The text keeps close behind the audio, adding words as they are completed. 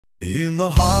In the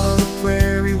heart of the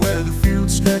prairie where the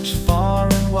fields stretch far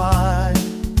and wide,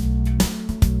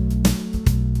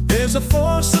 there's a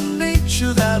force of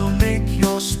nature that'll make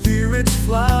your spirits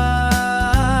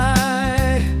fly.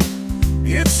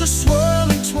 It's a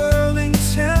swirling, twirling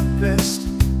tempest,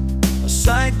 a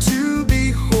sight to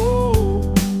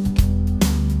behold,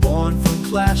 born from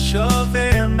clash of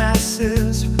air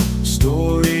masses,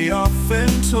 story often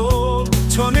told.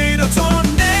 Tornado,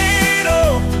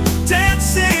 tornado,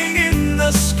 dancing in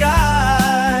the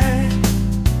sky.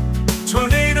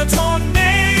 Tornado,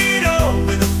 tornado,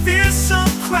 with a fearsome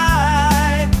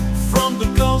cry, from the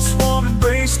Gulf's warm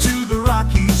embrace to the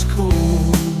Rockies'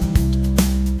 cold.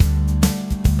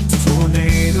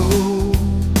 Tornado,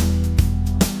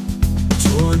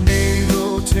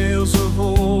 tornado, tales of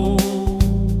old.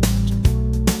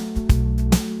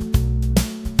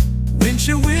 Winds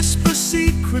you whisper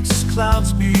secrets,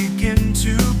 clouds begin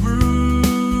to brew.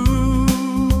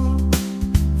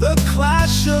 The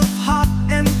clash of hot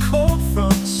and cold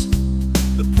fronts,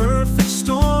 the perfect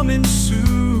storm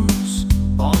ensues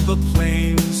on the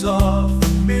plains of the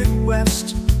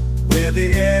Midwest, where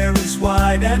the air is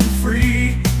wide and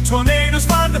free. Tornadoes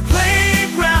find a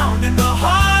playground in the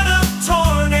heart of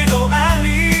Tornado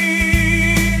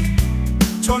Alley.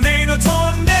 Tornado,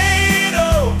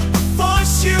 tornado, a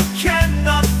force you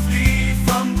cannot flee.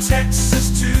 From Texas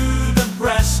to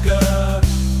Nebraska,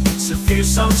 it's a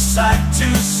fearsome sight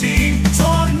to see.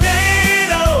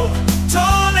 Tornado,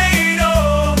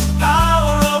 tornado,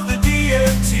 power of the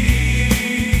deity.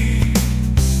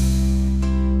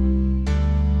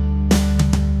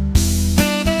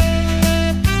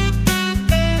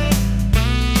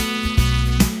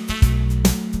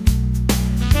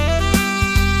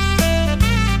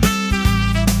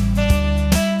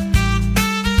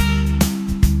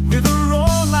 With a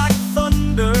roar like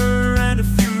thunder and a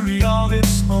fury all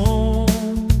its own,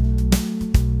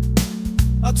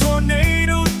 a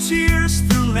tornado tears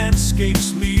through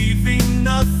landscapes, leaving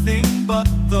nothing but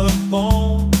the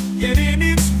bone. Yet in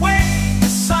its way, the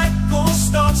cycle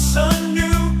starts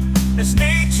anew, as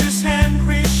nature's hand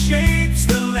reshapes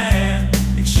the land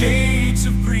in shades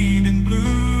of green and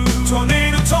blue.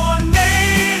 Tornado,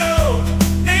 tornado,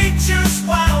 nature's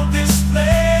wild display.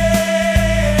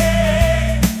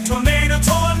 Tornado,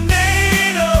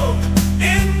 tornado,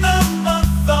 in the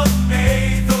month of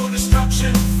May, though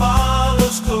destruction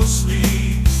follows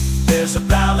closely, there's a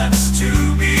balance to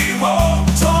behold.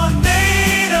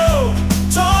 Tornado,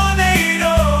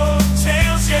 tornado,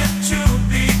 tales yet to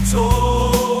be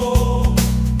told.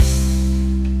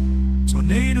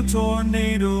 Tornado,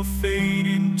 tornado, fade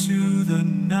into the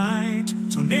night.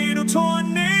 Tornado,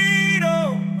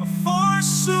 tornado, a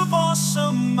force of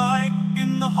awesome might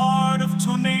in the heart of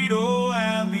Tornado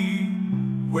Alley,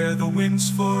 where the winds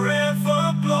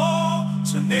forever blow.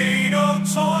 Tornado,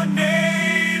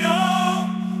 tornado,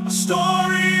 a storm